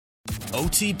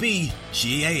OTB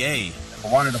GAA.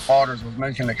 One of the fathers was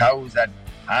milking the cows at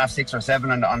 6:30 or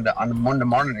 7 on the Monday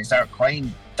morning. They started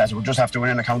crying that we just have to win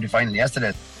in the county final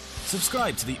yesterday.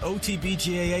 Subscribe to the OTB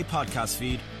GAA podcast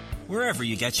feed wherever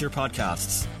you get your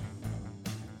podcasts.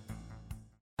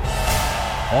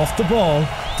 Off the Ball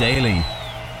Daily.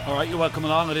 All right, you're welcome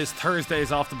along. It is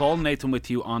Thursdays Off the Ball. Nathan with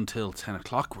you until 10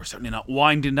 o'clock. We're certainly not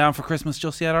winding down for Christmas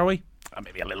just yet, are we?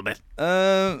 Maybe a little bit.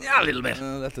 Yeah, a little bit.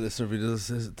 Let the listener read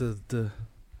the.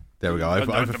 There we go.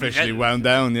 I've officially wound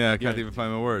down. Yeah, I can't even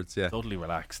find my words. Yeah, totally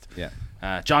relaxed.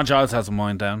 Yeah. John Giles hasn't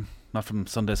wound down. Not from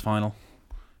Sunday's final.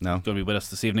 No. He's going to be with us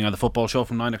this evening on the football show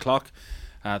from 9 o'clock.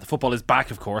 The football is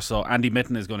back, of course. So Andy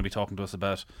Mitten is going to be talking to us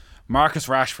about Marcus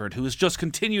Rashford, who has just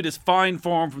continued his fine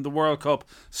form from the World Cup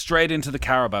straight into the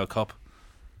Carabao Cup.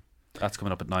 That's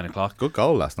coming up at 9 o'clock. Good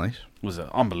goal last night. It was an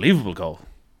unbelievable goal.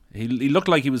 He looked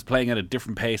like he was playing at a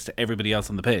different pace to everybody else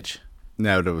on the pitch.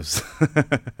 No, there was.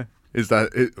 Is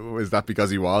that because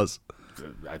he was?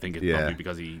 I think it's probably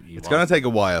because he It's going to take a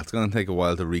while. It's going to take a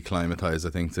while to reclimatise, I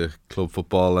think, to club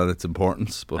football and its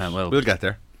importance. But we'll get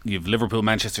there. You've Liverpool,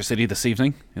 Manchester City this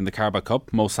evening in the Carabao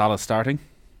Cup. Mo Salah starting.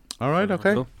 All right,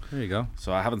 okay. There you go.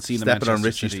 So I haven't seen Stepping the on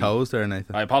Manchester Richie's toes there,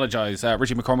 Nathan. I apologise.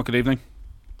 Richie McCormick, good evening.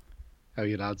 How are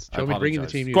you, lads? Do you want me bringing the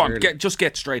team news? Go on,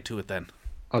 get straight to it then.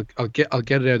 I'll get it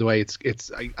out of the way. It's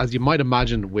as you might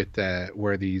imagine with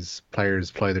where these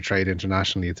players ply their trade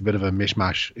internationally. It's a bit of a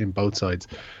mishmash in both sides.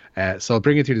 So I'll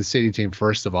bring it to the City team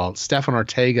first of all. Stefan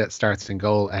Ortega starts in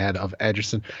goal ahead of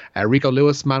Ederson. Rico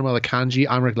Lewis, Manuel Akanji,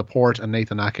 Aymeric Laporte and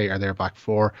Nathan Ake are their back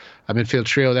four. A midfield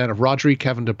trio then of Rodri,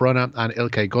 Kevin De Bruyne and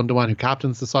Ilkay Gundogan, who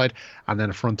captains the side. And then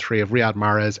a front three of Riyad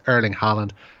Mahrez, Erling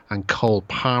Haaland and Cole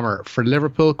Palmer. For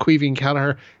Liverpool, Caoimhín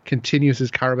Kelleher continues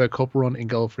his Carabao Cup run in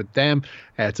goal for them.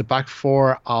 It's a back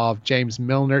four of James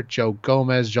Milner, Joe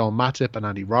Gomez, Joel Matip and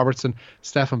Andy Robertson.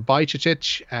 Stefan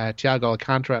Bajcetic, Thiago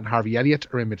Alcantara and Harvey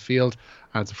Elliott are in midfield.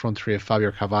 And it's a front three of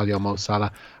Fabio Carvalho, Mo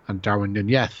Salah and Darwin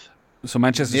Núñez. So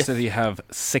Manchester City have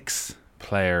 6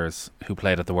 players who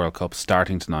played at the World Cup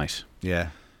starting tonight. Yeah.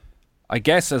 I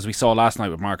guess as we saw last night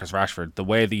with Marcus Rashford, the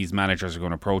way these managers are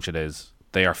going to approach it is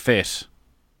they are fit.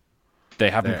 They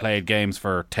haven't played games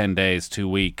for 10 days, 2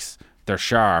 weeks. They're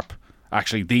sharp.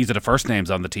 Actually, these are the first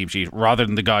names on the team sheet rather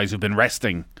than the guys who've been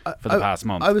resting for the past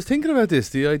month. I was thinking about this.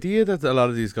 The idea that a lot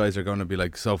of these guys are going to be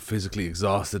like so physically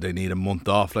exhausted they need a month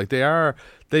off. Like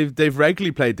they've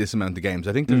regularly played this amount of games.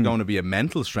 I think there's going to be a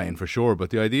mental strain for sure. But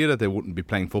the idea that they wouldn't be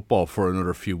playing football for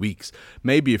another few weeks,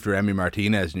 maybe if you're Emi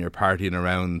Martinez and you're partying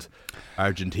around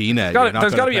Argentina,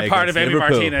 there's got to be a part of Emi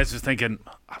Martinez who's thinking,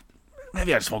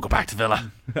 maybe I just won't go back to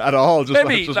Villa at all. Just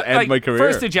end my career.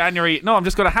 1st of January. No, I'm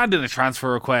just going to hand in a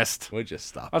transfer request. We'll just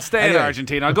stop. I'll stay in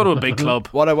Argentina. I'll go to a big club.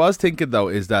 What I was thinking though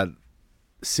is that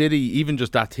City, even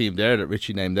just that team there that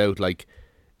Richie named out, like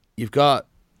you've got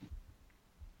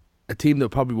a team that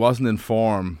probably wasn't in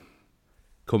form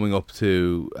coming up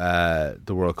to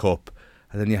the World Cup,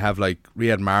 and then you have like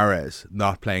Riyad Mahrez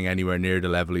not playing anywhere near the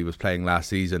level he was playing last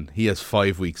season. He has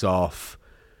 5 weeks off.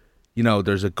 You know,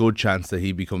 there's a good chance that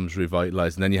he becomes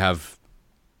revitalised. And then you have,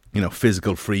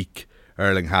 physical freak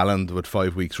Erling Haaland with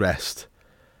 5 weeks rest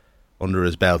under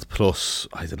his belt. Plus,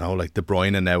 I don't know, like De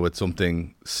Bruyne now with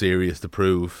something serious to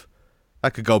prove.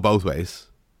 That could go both ways,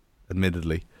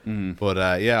 admittedly. But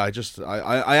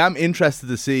I am interested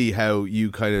to see how you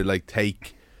kind of like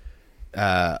take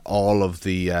all of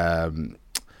the,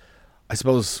 I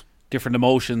suppose, different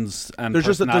emotions and there's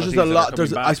just a lot.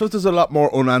 I suppose there's a lot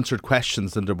more unanswered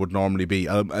questions than there would normally be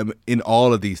in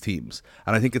all of these teams,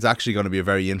 and I think it's actually going to be a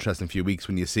very interesting few weeks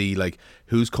when you see like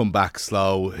who's come back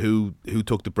slow, who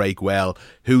took the break well,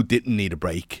 who didn't need a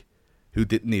break, who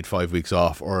didn't need 5 weeks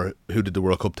off, or who did the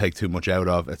World Cup take too much out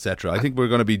of, etc. I think we're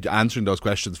going to be answering those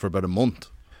questions for about a month.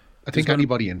 I think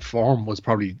anybody in form was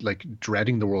probably like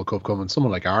dreading the World Cup coming.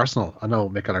 Someone like Arsenal. I know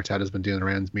Mikel Arteta's been doing the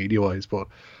rounds media-wise, but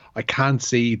I can't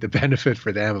see the benefit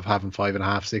for them of having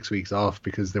 5.5, 6 weeks off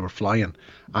because they were flying.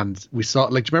 And we saw,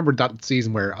 like, do you remember that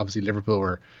season where obviously Liverpool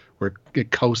were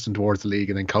coasting towards the league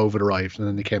and then COVID arrived and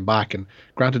then they came back and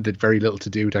granted did very little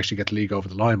to do to actually get the league over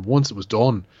the line. But once it was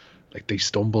done, like they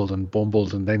stumbled and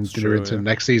bumbled and then they were into the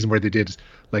next season where they did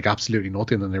like absolutely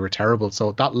nothing and they were terrible.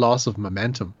 So that loss of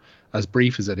momentum, as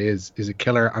brief as it is a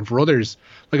killer. And for others,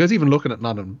 like I was even looking at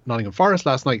Nottingham Forest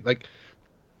last night, like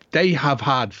they have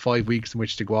had 5 weeks in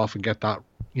which to go off and get that,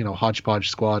 hodgepodge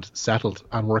squad settled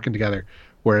and working together,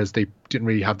 whereas they didn't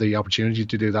really have the opportunity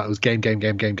to do that. It was game,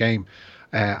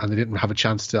 and they didn't have a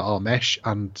chance to all mesh,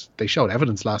 and they showed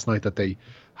evidence last night that they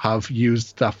have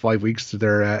used that 5 weeks to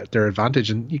their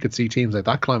advantage, and you could see teams like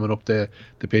that climbing up the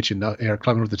pitch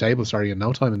climbing up the table, in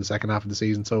no time in the second half of the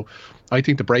season. So I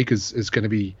think the break is going to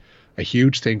be a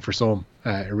huge thing for some.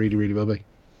 It really, really will be.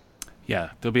 Yeah,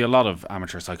 there'll be a lot of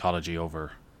amateur psychology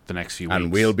over the next few weeks.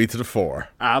 And we'll be to the fore.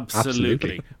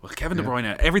 Absolutely. Well, Kevin De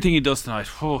Bruyne, everything he does tonight,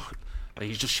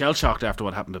 he's just shell-shocked after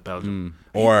what happened at Belgium.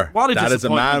 That is a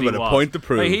man with a point to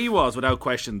prove. He was, without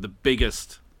question, the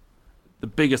biggest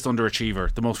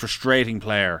underachiever, the most frustrating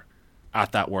player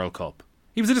at that World Cup.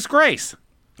 He was a disgrace.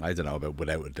 I don't know about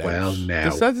without a doubt. Well,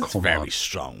 now, that's very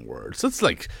strong words. It's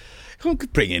like,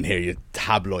 don't bring in here your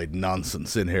tabloid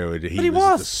nonsense in here. He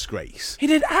was a disgrace. He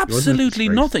did absolutely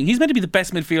nothing. He's meant to be the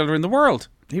best midfielder in the world.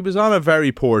 He was on a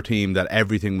very poor team that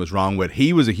everything was wrong with.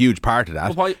 He was a huge part of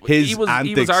that. He was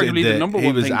arguably the number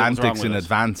one thing that was wrong with in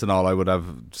advance and all, I would have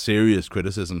serious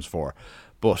criticisms for.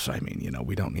 But I mean,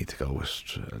 we don't need to go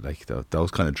with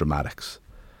those kind of dramatics.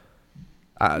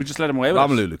 We just let him away with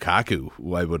Romelu Lukaku,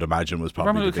 who I would imagine was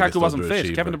probably the biggest Lukaku wasn't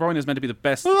fit. Kevin De Bruyne is meant to be the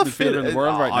best midfielder in the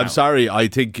world right now. I'm sorry, I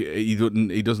think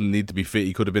he doesn't need to be fit.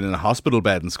 He could have been in a hospital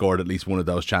bed and scored at least one of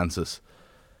those chances.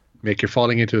 Mick, you're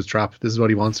falling into his trap. This is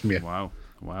what he wants from you. Wow,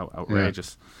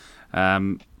 outrageous.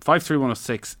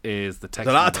 53106 is the text.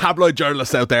 There's a lot of tabloid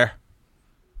journalists out there.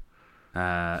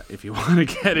 If you want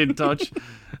to get in touch.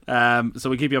 So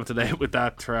we keep you up to date with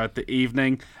that throughout the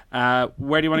evening.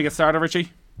 Where do you want to get started,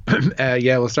 Richie?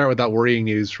 We'll start with that worrying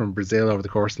news from Brazil over the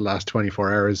course of the last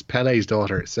 24 hours. Pele's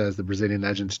daughter says the Brazilian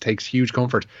legend takes huge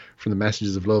comfort from the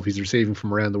messages of love he's receiving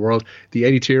from around the world. The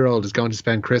 82-year-old is going to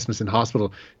spend Christmas in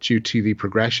hospital due to the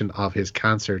progression of his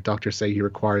cancer. Doctors say he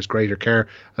requires greater care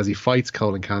as he fights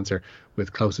colon cancer,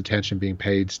 with close attention being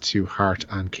paid to heart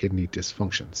and kidney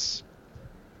dysfunctions.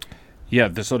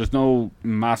 Yeah, so there's no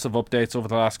massive updates over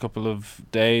the last couple of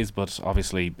days, but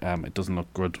obviously it doesn't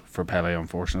look good for Pele,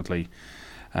 unfortunately.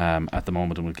 At the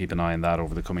moment, and we'll keep an eye on that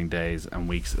over the coming days and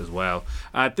weeks as well.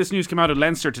 This news came out of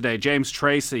Leinster today. James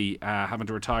Tracy having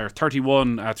to retire,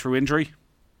 31 through injury.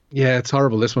 Yeah, it's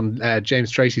horrible, this one.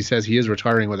 James Tracy says he is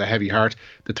retiring with a heavy heart.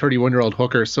 The 31-year-old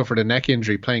hooker suffered a neck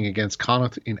injury playing against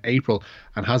Connacht in April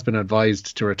and has been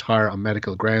advised to retire on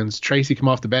medical grounds. Tracy came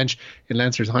off the bench in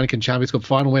Leinster's Heineken Champions Cup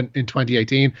final win in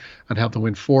 2018 and helped them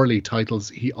win 4 league titles.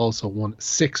 He also won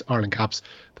 6 Ireland caps,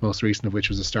 the most recent of which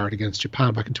was a start against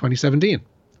Japan back in 2017.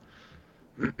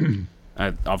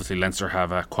 Obviously Leinster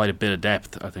have quite a bit of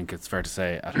depth, I think it's fair to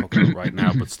say, at hooker right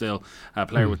now, but still a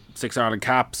player with 6 Ireland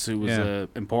caps who was an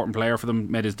important player for them,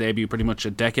 made his debut pretty much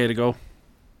a decade ago.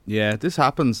 Yeah, this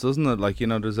happens, doesn't it? Like,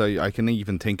 there's I can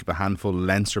even think of a handful of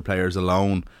Leinster players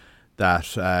alone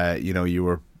that you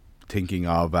were thinking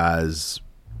of as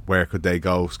where could they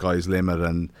go, sky's limit,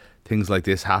 and things like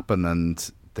this happen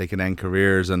and they can end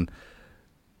careers, and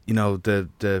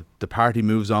the party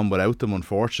moves on without them,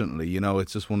 unfortunately.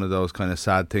 It's just one of those kind of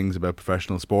sad things about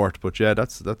professional sport. But yeah,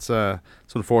 that's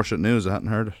unfortunate news. I hadn't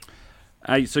heard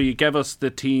it. So you gave us the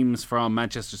teams from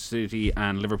Manchester City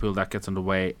and Liverpool. That gets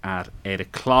underway at 8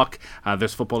 o'clock.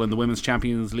 There's football in the Women's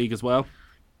Champions League as well.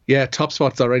 Yeah, top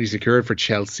spot's already secured for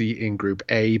Chelsea in Group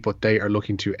A, but they are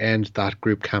looking to end that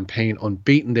group campaign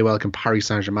unbeaten. They welcome Paris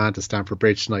Saint-Germain to Stamford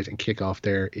Bridge tonight, and kick-off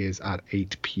there is at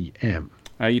 8 p.m.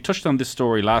 You touched on this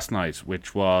story last night,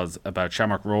 which was about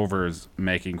Shamrock Rovers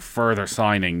making further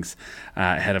signings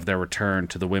ahead of their return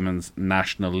to the Women's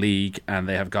National League, and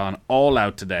they have gone all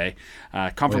out today.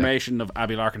 Confirmation of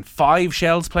Abby Larkin, 5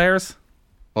 Shells players.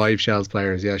 5 Shells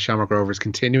players, yeah. Shamrock Rovers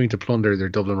continuing to plunder their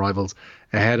Dublin rivals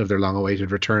ahead of their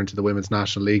long-awaited return to the Women's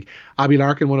National League. Abby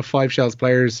Larkin, one of 5 Shells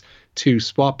players to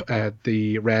swap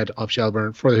the red of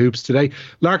Shelbourne for the Hoops today.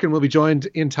 Larkin will be joined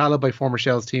in Tallaght by former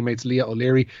Shells teammates Leah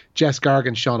O'Leary, Jess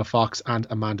Gargan, Shauna Fox and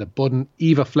Amanda Budden.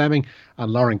 Eva Fleming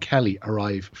and Lauren Kelly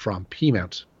arrive from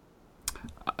Peamount.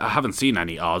 I haven't seen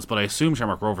any odds, but I assume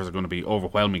Shamrock Rovers are going to be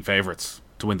overwhelming favourites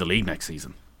to win the league next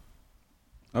season.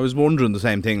 I was wondering the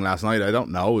same thing last night. I don't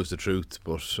know is the truth,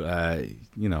 but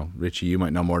Richie, you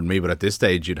might know more than me, but at this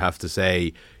stage you'd have to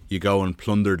say you go and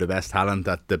plunder the best talent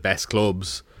at the best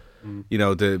clubs.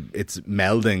 It's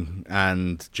melding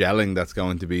and gelling that's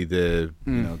going to be the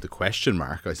question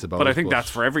mark, I suppose. But I think that's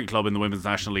for every club in the Women's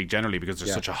National League generally, because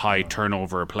there's such a high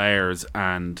turnover of players.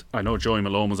 And I know Joey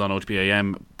Malone was on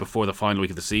OTBAM before the final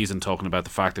week of the season talking about the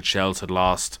fact that Shells had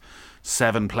lost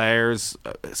 7 players,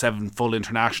 7 full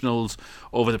internationals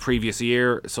over the previous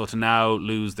year, so to now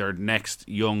lose their next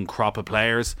young crop of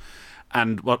players.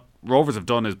 And what Rovers have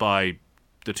done is buy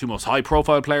the 2 most high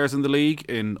profile players in the league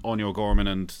in Anya O'Gorman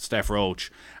and Steph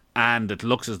Roach, and it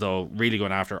looks as though really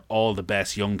going after all the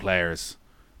best young players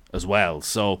as well.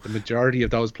 So the majority of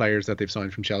those players that they've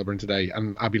signed from Shelbourne today,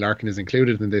 and Abby Larkin is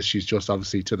included in this, she's just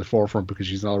obviously to the forefront because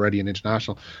she's already an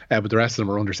international, but the rest of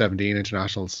them are under 17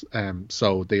 internationals,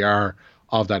 so they are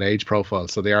of that age profile,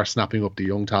 so they are snapping up the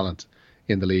young talent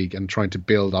in the league and trying to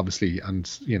build, obviously,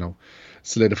 and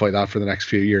solidify that for the next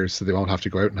few years, so they won't have to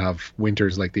go out and have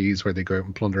winters like these where they go out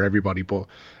and plunder everybody. But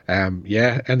end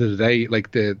of the day,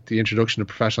 like the introduction of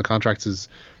professional contracts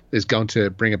is going to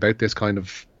bring about this kind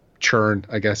of churn,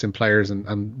 I guess, in players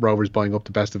and Rovers buying up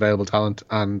the best available talent.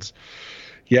 And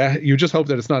yeah, you just hope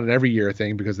that it's not an every year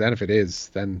thing, because then if it is,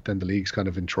 then the league's kind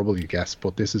of in trouble, you guess.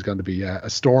 But this is going to be a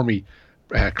stormy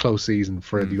close season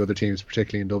for the other teams,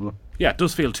 particularly in Dublin. Yeah, it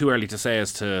does feel too early to say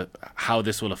as to how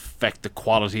this will affect the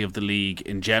quality of the league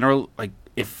in general. Like,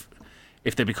 if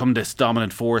they become this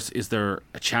dominant force, is there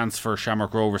a chance for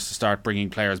Shamrock Rovers to start bringing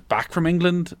players back from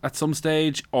England at some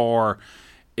stage? Or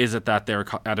is it that their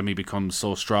academy becomes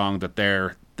so strong that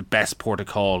they're the best port of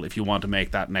call if you want to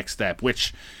make that next step,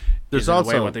 which There's is in a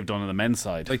way also what they've done on the men's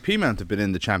side. Like, Peamount have been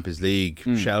in the Champions League.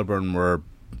 Shelbourne were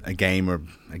a game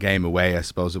away, I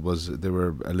suppose it was. They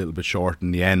were a little bit short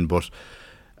in the end, but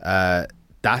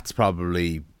that's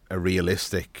probably a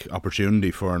realistic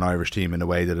opportunity for an Irish team in a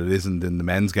way that it isn't in the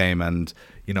men's game. And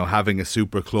having a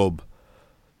super club,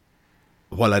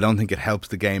 while I don't think it helps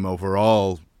the game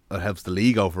overall, it helps the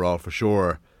league overall for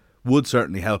sure, would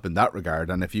certainly help in that regard.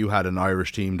 And if you had an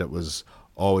Irish team that was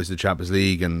always the Champions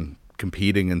League and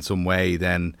competing in some way,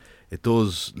 then it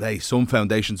does lay some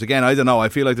foundations. Again, I don't know. I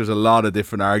feel like there's a lot of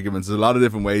different arguments. There's a lot of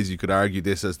different ways you could argue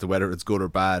this as to whether it's good or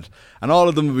bad, and all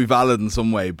of them will be valid in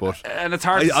some way. But and it's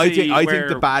hard to I see think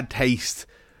the bad taste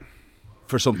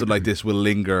for something like this will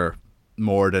linger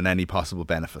more than any possible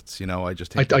benefits. I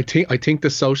just think I think the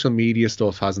social media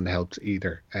stuff hasn't helped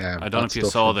either. I don't know if you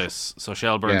saw this. So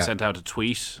Shelbourne sent out a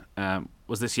tweet.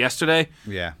 Was this yesterday?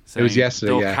 Yeah, it was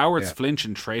yesterday. Though cowards flinch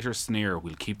and traitors sneer,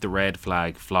 we'll keep the red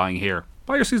flag flying here.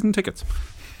 Buy your season tickets.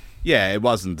 Yeah, it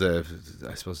wasn't,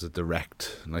 I suppose, a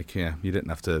direct, you didn't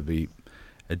have to be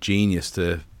a genius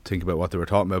to think about what they were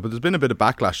talking about. But there's been a bit of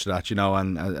backlash to that,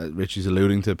 and Richie's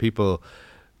alluding to people,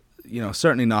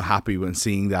 certainly not happy when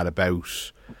seeing that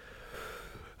about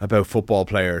football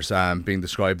players being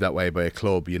described that way by a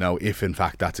club, if in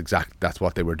fact that's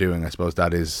what they were doing. I suppose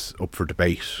that is up for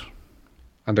debate.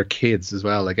 And they're kids as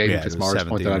well. Like Aidan Fitzmaurice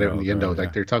pointed out in the window,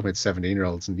 they're talking about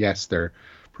 17-year-olds, and yes, they're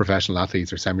professional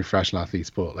athletes or semi-professional athletes,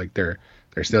 but they're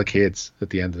still kids at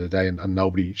the end of the day, and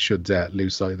nobody should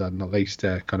lose sight of that, not least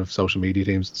kind of social media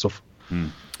teams and stuff.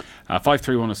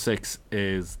 53106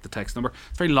 is the text number.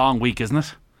 It's a very long week, isn't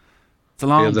it? It's a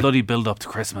long bloody build up to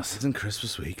Christmas. Isn't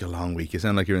Christmas week a long week? You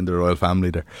sound like you're in the royal family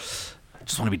there. I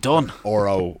just want to be done. Just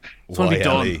want to be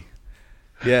done.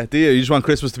 Yeah, do you? You just want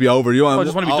Christmas to be over? I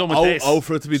just want to be done with this.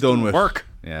 For it to be done with work.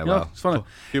 Yeah, well, it's fun. A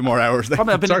few more hours.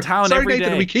 Probably I've been in town every day.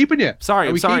 Nathan, are we keeping you? Sorry,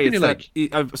 I'm sorry. Keeping you,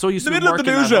 I'm so used in the to middle of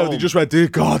the news round, you just went, "Dear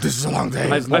God, this is a long day."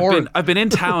 I've been in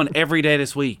town every day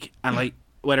this week, and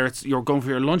whether it's you're going for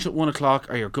your lunch at 1 o'clock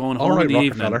or you're going home in the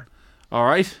evening. All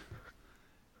right.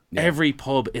 Yeah. Every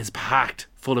pub is packed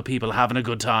full of people having a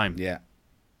good time. Yeah.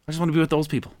 I just want to be with those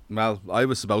people. Well, I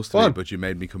was supposed to be, but you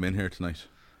made me come in here tonight.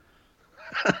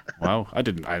 Wow,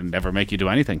 I'd never make you do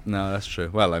anything. No, that's true.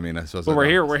 Well, I mean, I suppose. But we're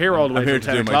here all the way till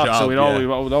 10 o'clock, job, so we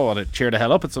all want to cheer the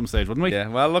hell up at some stage, wouldn't we? Yeah.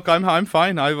 Well, look, I'm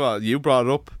fine. You brought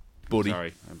it up, buddy.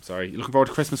 I'm sorry. You looking forward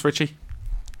to Christmas, Richie?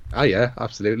 Oh yeah,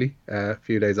 absolutely. A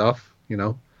few days off,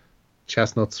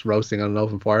 chestnuts roasting on an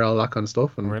open fire, all that kind of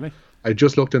stuff. And really, I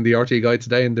just looked in the RT guide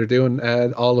today, and they're doing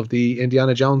all of the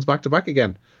Indiana Jones back to back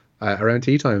again. Around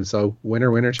tea time, so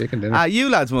winner chicken dinner. You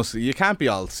lads you can't be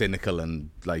all cynical and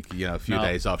a few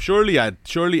days off. Surely at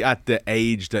the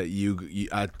age that you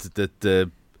at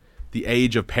the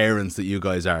age of parents that you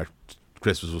guys are,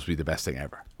 Christmas must be the best thing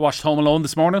ever. Watched Home Alone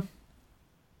this morning.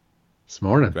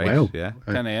 Great, wow. Yeah,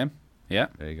 10 a.m. Yeah,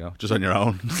 there you go. Just on your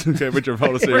own. With your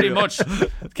policy. Pretty much.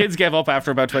 Kids gave up after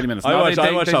about 20 minutes. I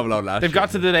watched Home Alone last year. They've got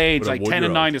to the age 10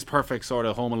 and 9 is perfect sort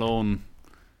of Home Alone.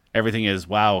 Everything is,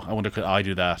 wow, I wonder could I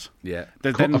do that? Yeah.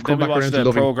 Then we watched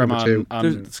the programme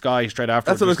on Sky straight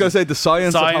after. That's what I was going to say, the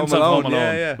science of Home Alone.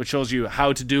 Yeah. Which shows you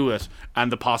how to do it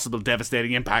and the possible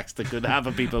devastating impacts that could have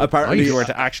on people apparently, if you were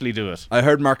to actually do it. I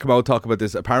heard Mark Commode talk about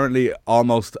this. Apparently,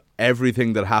 almost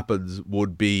everything that happens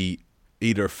would be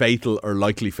either fatal or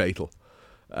likely fatal.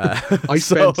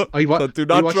 So do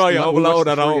not try Home Alone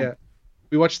at home. Yeah.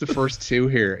 We watched the first two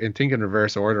here in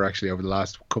reverse order actually over the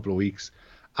last couple of weeks.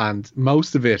 And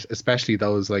most of it, especially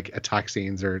those attack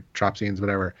scenes or trap scenes,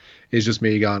 whatever, is just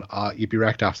me going, you'd be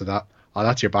wrecked after that.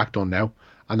 That's your back done now.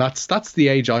 And that's the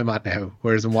age I'm at now.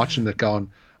 Whereas I'm watching it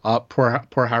going,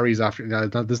 Poor Harry's after. No,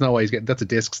 there's no way he's getting. That's a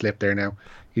disc slip there now.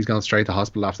 He's gone straight to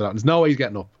hospital after that. There's no way he's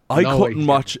getting up. I couldn't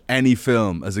watch any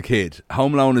film as a kid.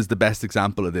 Home Alone is the best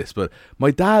example of this. But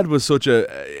my dad was such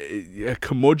a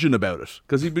curmudgeon about it,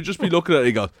 because he'd just be looking at it and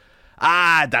he goes,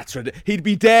 that's ridiculous. He'd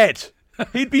be dead.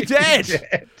 He'd be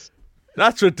dead.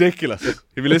 That's ridiculous. If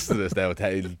you listen to this now,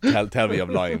 tell me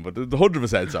I'm lying, but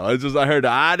 100% so. I heard,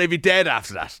 they'd be dead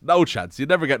after that. No chance. You'd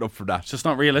never get up from that. It's just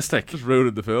not realistic. Just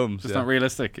ruined the films. Just not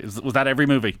realistic. Was that every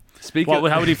movie?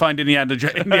 How would he find Indiana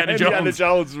Jones? Indiana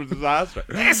Jones was a disaster.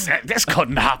 This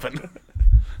couldn't happen.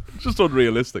 Just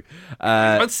unrealistic.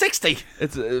 About 60.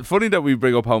 It's funny that we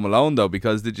bring up Home Alone, though,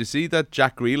 because did you see that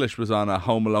Jack Grealish was on a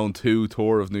Home Alone 2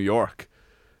 tour of New York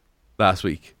last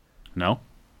week? No.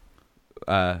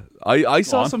 I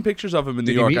saw some pictures of him in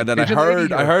New York, and then I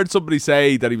heard somebody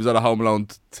say that he was on a Home Alone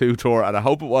 2 tour, and I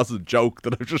hope it wasn't a joke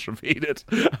that I've just repeated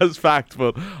as fact,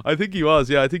 but I think he was.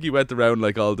 Yeah, I think he went around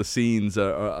like all the scenes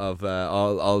of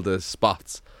all the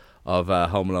spots of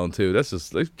Home Alone 2. That's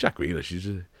just like Jack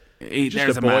Grealish. He's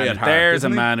just a boy at heart. There's a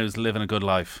man who's living a good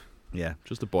life. Yeah,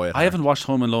 just a boy at heart. I haven't watched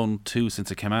Home Alone 2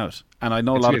 since it came out, and I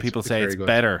know a lot of people say it's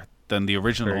better than the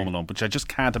original Home Alone, which I just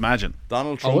can't imagine.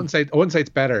 Donald Trump. I wouldn't say it's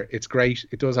better. It's great.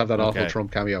 It does have that awful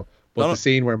Trump cameo. But the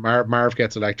scene where Marv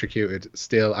gets electrocuted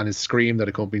still, and his scream that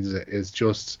accompanies it, is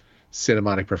just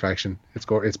cinematic perfection. It's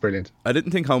brilliant. I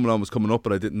didn't think Home Alone was coming up,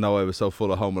 but I didn't know I was so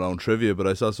full of Home Alone trivia. But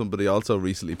I saw somebody also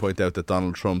recently point out that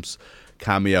Donald Trump's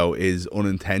cameo is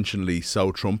unintentionally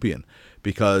so Trumpian,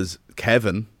 because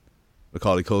Kevin,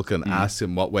 Macaulay Culkin, asks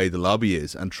him what way the lobby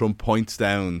is, and Trump points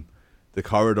down the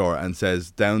corridor and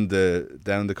says down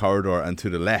the corridor and to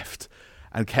the left,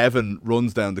 and Kevin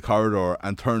runs down the corridor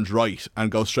and turns right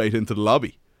and goes straight into the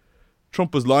lobby.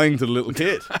 Trump was lying to the little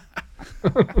kid.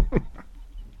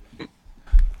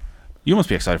 You must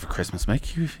be excited for Christmas,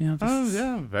 Mick. Yeah,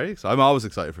 I'm very excited. I'm always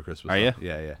excited for Christmas. Are you?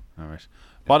 Yeah. All right.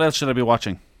 What else should I be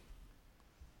watching?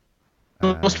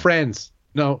 Just Friends.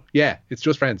 No, yeah, it's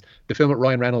just Friends. The film with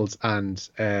Ryan Reynolds and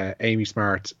Amy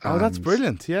Smart. Oh, that's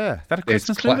brilliant. Yeah. Is that a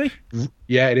Christmas movie?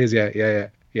 Yeah, it is. Yeah.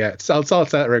 It's all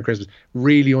set around Christmas.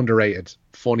 Really underrated.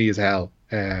 Funny as hell.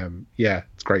 Yeah,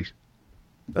 it's great.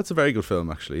 That's a very good film,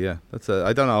 actually. Yeah,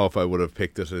 I don't know if I would have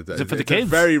picked it. Is it for the kids? A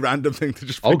very random thing to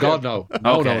just. Oh God, no.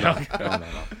 No.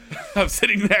 I'm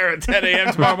sitting there at 10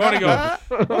 a.m. tomorrow morning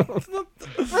going,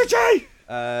 Richie.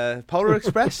 Polar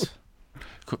Express.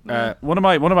 One of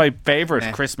my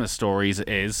favourite Christmas stories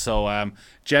is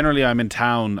generally I'm in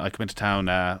town. I come into town.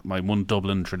 My one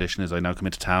Dublin tradition is I now come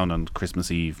into town on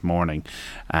Christmas Eve morning,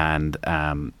 and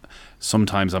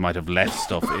sometimes I might have left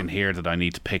stuff in here that I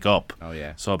need to pick up. Oh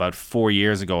yeah. So about 4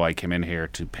 years ago, I came in here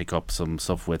to pick up some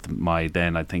stuff with my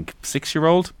then I think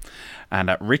 6-year-old,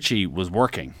 and Richie was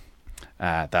working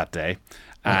that day.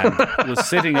 And was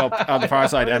sitting up on the far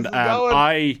side, and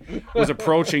I was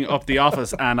approaching up the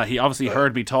office, and he obviously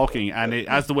heard me talking, and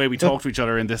as the way we talk to each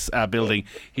other in this building,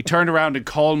 he turned around and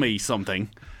called me something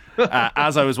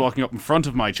as I was walking up in front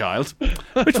of my child,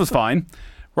 which was fine.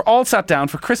 We're all sat down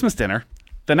for Christmas dinner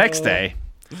the next day,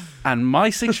 and my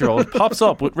 6-year-old pops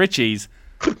up with Richie's,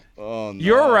 oh, no.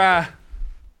 You're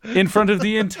in front of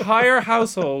the entire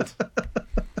household.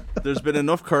 There's been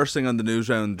enough cursing on the news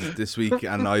round this week,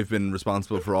 and I've been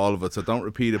responsible for all of it, so don't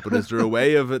repeat it. But is there a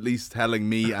way of at least telling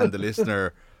me and the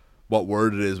listener what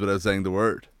word it is without saying the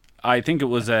word? I think it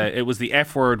was the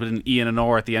F word with an E and an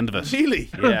R at the end of it.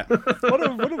 Really? Yeah. What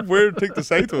a weird thing to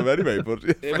say to him anyway. But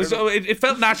it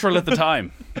felt natural at the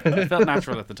time.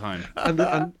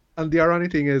 And the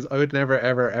ironic thing is, I would never,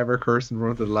 ever curse in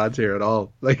front of the lads here at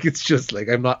all. Like, it's just like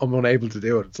I'm unable to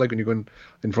do it. It's like when you go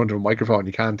in front of a microphone,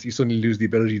 you suddenly lose the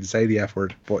ability to say the F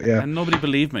word. But yeah, and nobody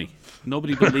believed me.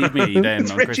 Nobody believed me then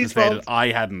on Christmas Day that I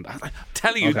hadn't. I'm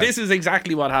telling you, this is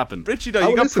exactly what happened. Richie, though,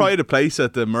 you got pride of place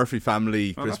at the Murphy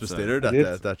family Christmas dinner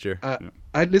that year.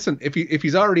 I listen. If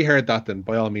he's already heard that, then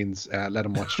by all means, let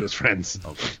him watch Just Friends.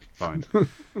 Okay, fine.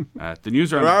 The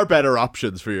news there are better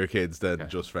options for your kids than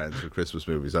Just Friends for Christmas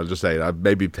movies. I'll just say that.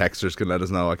 Maybe texters can let us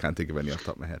know. I can't think of any off the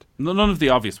top of my head. None of the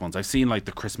obvious ones. I've seen like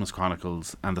the Christmas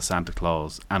Chronicles and the Santa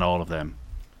Claus and all of them.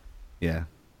 Yeah.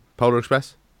 Polar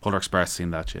Express.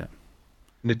 Seen that, yeah.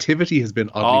 Nativity has been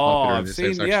oddly popular in this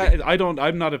house, actually.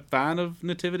 I'm not a fan of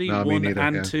Nativity 1 neither,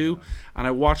 and 2, and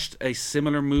I watched a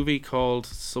similar movie called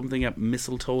something at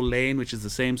Mistletoe Lane, which is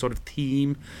the same sort of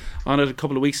theme on it a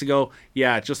couple of weeks ago.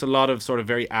 Yeah, just a lot of sort of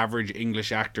very average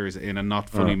English actors in a not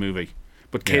funny movie,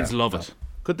 but kids love it.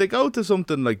 Could they go to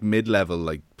something like mid-level,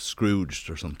 like Scrooged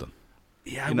or something?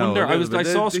 Yeah, I wonder. I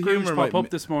saw Scrooge pop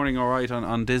up this morning. All right,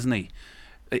 on Disney.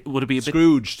 Would it be a bit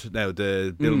Scrooged now?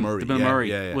 The Bill Murray. The Bill Murray.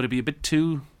 Yeah. Would it be a bit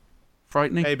too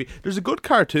frightening. Maybe there's a good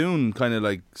cartoon, kind of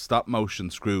like stop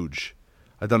motion Scrooge.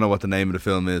 I don't know what the name of the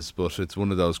film is, but it's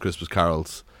one of those Christmas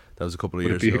carols. That was a couple of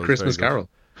years ago. Would it be a Christmas Carol?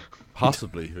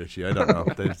 Possibly, Richie. I don't know.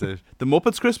 There's the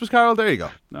Muppets Christmas Carol. There you go.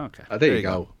 Okay. There you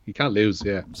go. You can't lose.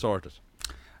 Yeah. Sorted.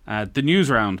 The news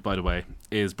round, by the way,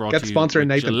 is brought Get to you sponsoring,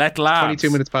 by Nathan. Gillette Labs 22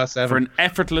 minutes past 7. for an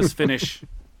effortless finish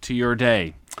to your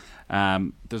day.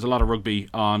 There's a lot of rugby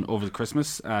on over the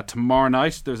Christmas. Tomorrow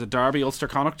night, there's a derby, Ulster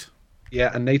Connacht. Yeah,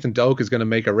 and Nathan Doak is going to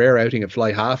make a rare outing at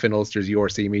fly half in Ulster's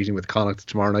URC meeting with Connacht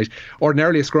tomorrow night.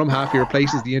 Ordinarily a scrum half, he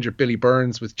replaces the injured Billy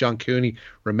Burns with John Cooney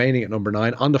remaining at number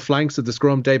 9. On the flanks of the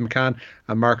scrum, Dave McCann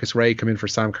and Marcus Ray come in for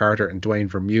Sam Carter and Dwayne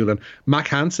Vermeulen. Mac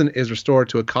Hansen is restored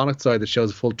to a Connacht side that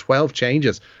shows a full 12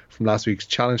 changes from last week's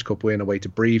Challenge Cup win away to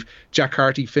Brive. Jack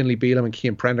Carty, Finlay Beelum and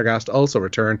Cian Prendergast also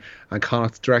return, and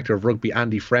Connacht's Director of Rugby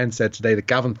Andy Friend said today that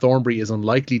Gavin Thornbury is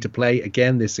unlikely to play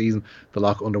again this season. The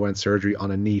lock underwent surgery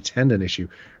on a knee tendon issue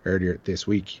earlier this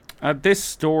week. This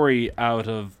story out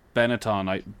of Benetton,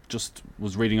 I just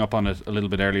was reading up on it a little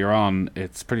bit earlier on.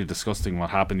 It's pretty disgusting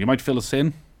what happened. You might fill us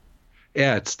in.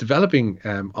 Yeah, it's developing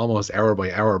almost hour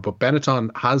by hour, but Benetton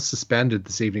has suspended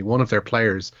this evening one of their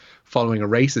players following a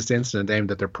racist incident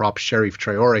aimed at their prop Sheriff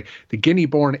Traore. The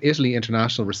Guinea-born Italy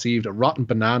international received a rotten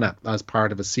banana as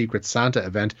part of a secret Santa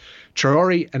event.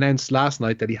 Traore announced last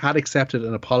night that he had accepted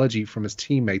an apology from his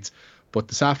teammates, but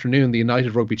this afternoon the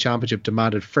United Rugby Championship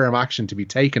demanded firm action to be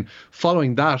taken.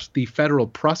 Following that, the federal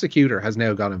prosecutor has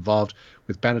now got involved,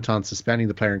 with Benetton suspending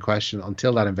the player in question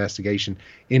until that investigation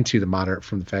into the matter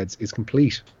from the feds is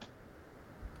complete.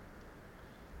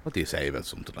 What do you say about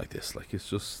something like this? Like, it's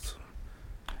just...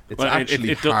 It's Well,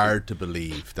 actually it hard to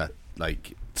believe that,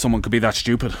 like... Someone could be that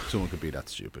stupid. Someone could be that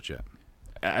stupid, yeah.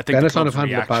 I think Benetton the club's have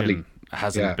handled it badly. reaction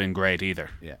hasn't been great either.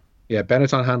 Yeah. Yeah,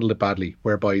 Benetton handled it badly,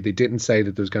 whereby they didn't say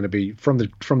that there's going to be, from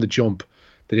the jump,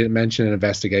 they didn't mention an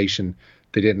investigation.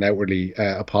 They didn't outwardly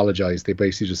apologise. They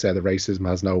basically just said that racism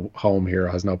has no home here,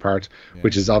 has no part,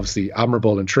 which is obviously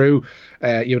admirable and true,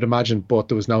 you would imagine, but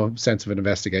there was no sense of an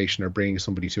investigation or bringing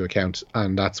somebody to account.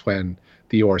 And that's when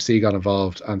the URC got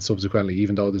involved, and subsequently,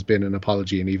 even though there's been an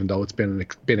apology and even though it's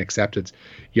been accepted,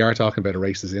 you are talking about a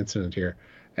racist incident here.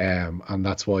 And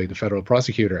that's why the federal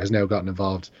prosecutor has now gotten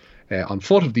involved on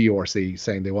foot of the URC,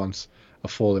 saying they want a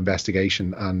full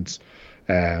investigation and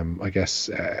I guess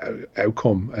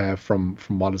outcome from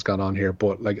what has gone on here.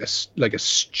 But like a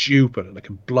stupid, like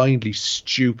a blindly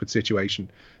stupid situation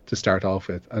to start off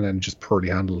with, and then just poorly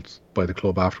handled by the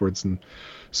club afterwards, and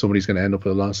somebody's going to end up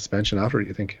with a long suspension after it,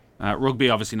 you think. Rugby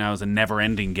obviously now is a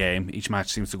never-ending game. Each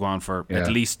match seems to go on for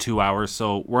at least 2 hours.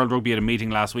 So World Rugby had a meeting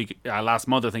last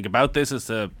month, I think, about this as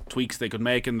the tweaks they could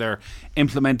make, and they're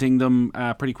implementing them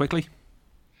pretty quickly.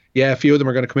 Yeah, a few of them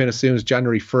are going to come in as soon as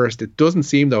January 1st. It doesn't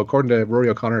seem, though, according to Rory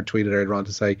O'Connor, tweeted earlier on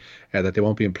to say that they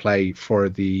won't be in play for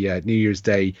the New Year's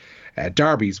Day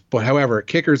derbies. But however,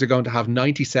 kickers are going to have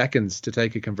 90 seconds to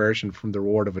take a conversion from the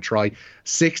reward of a try,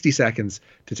 60 seconds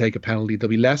to take a penalty. There'll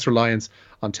be less reliance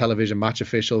on television match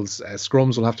officials.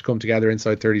 Scrums will have to come together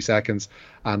inside 30 seconds,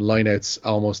 and lineouts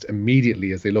almost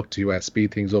immediately as they look to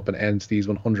speed things up and end these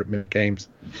 100-minute games.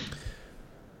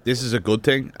 This is a good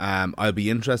thing. I'll be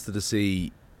interested to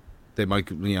see. They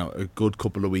might, a good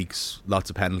couple of weeks, lots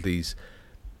of penalties,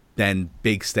 then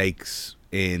big stakes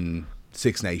in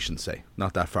Six Nations, say,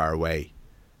 not that far away.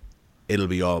 It'll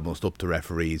be almost up to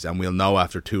referees, and we'll know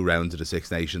after 2 rounds of the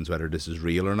Six Nations whether this is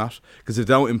real or not. Because if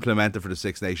they don't implement it for the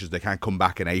Six Nations, they can't come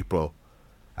back in April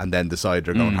and then decide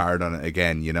they're going hard on it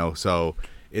again. So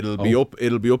it'll be up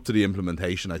to the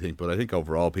implementation, I think. But I think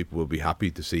overall people will be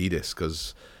happy to see this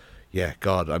because. Yeah,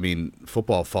 God, I mean,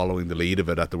 football following the lead of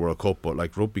it at the World Cup, but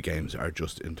like rugby games are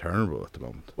just interminable at the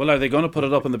moment. Well, are they going to put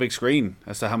it up on the big screen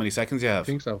as to how many seconds you have? I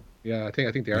think so. Yeah, I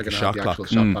think they are Like going to have the actual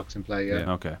shot clocks in play.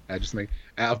 Yeah. Okay. Just make.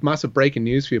 I've massive breaking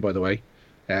news for you, by the way.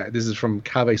 This is from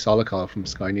Kaveh Solokal from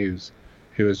Sky News,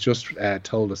 who has just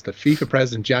told us that FIFA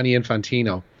President Gianni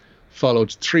Infantino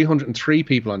followed 303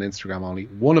 people on Instagram only.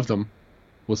 One of them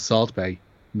was Salt Bay.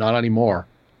 Not anymore.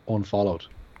 Unfollowed.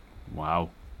 Wow.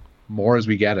 More as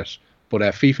we get it. But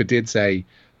FIFA did say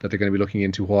that they're going to be looking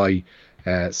into why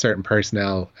certain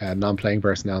personnel, non-playing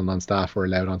personnel, non-staff were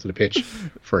allowed onto the pitch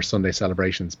for Sunday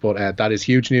celebrations. But that is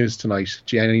huge news tonight.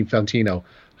 Gianni Infantino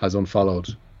has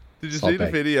unfollowed. Did you Salt see the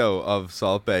Bay. video of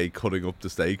Salt Bay cutting up the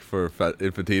steak for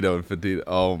Infantino?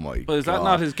 Oh my god. But is that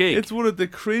not his gig? It's one of the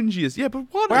cringiest. Yeah, but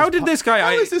what? How did this guy... How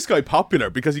is this guy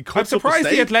popular? Because he I'm cuts up the surprised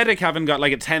steak? the Athletic haven't got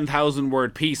like a 10,000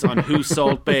 word piece on who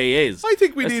Salt Bay is. I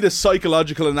think we need a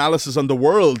psychological analysis on the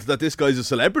world that this guy's a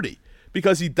celebrity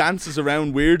because he dances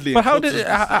around weirdly. But and how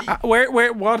cuts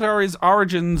did... what are his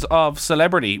origins of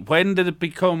celebrity? When did it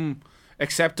become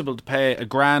acceptable to pay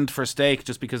 $1,000 for a steak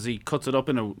just because he cuts it up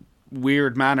in a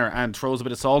weird manner and throws a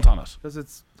bit of salt on it? Because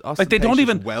it's like they don't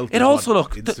even. It also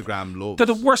look Instagram loves. They're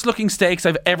the worst looking steaks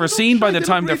I've ever seen by the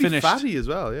time they're really finished. Fatty as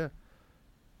well, yeah.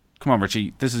 Come on,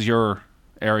 Richie. This is your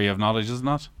area of knowledge, isn't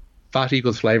it? Fat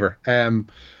equals flavor.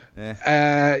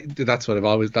 That's what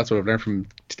I've learned from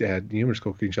numerous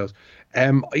cooking shows.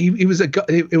 He was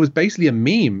it was basically a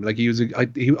meme. Like he was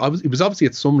obviously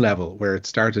at some level where it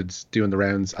started doing the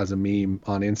rounds as a meme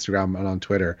on Instagram and on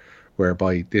Twitter,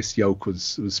 whereby this yoke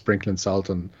was sprinkling salt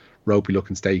on ropey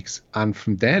looking steaks, and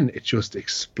from then it just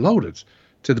exploded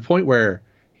to the point where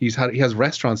he has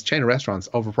restaurants, chain of restaurants,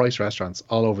 overpriced restaurants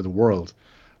all over the world,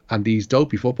 and these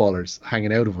dopey footballers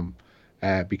hanging out of him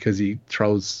because he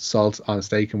throws salt on a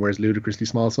steak and wears ludicrously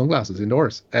small sunglasses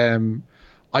indoors.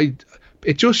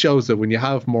 It just shows that when you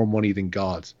have more money than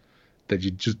God, that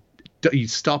you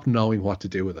stop knowing what to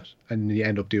do with it, and you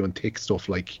end up doing thick stuff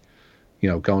like,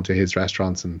 going to his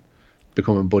restaurants and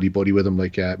becoming buddy with him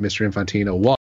like Mr. Infantino was.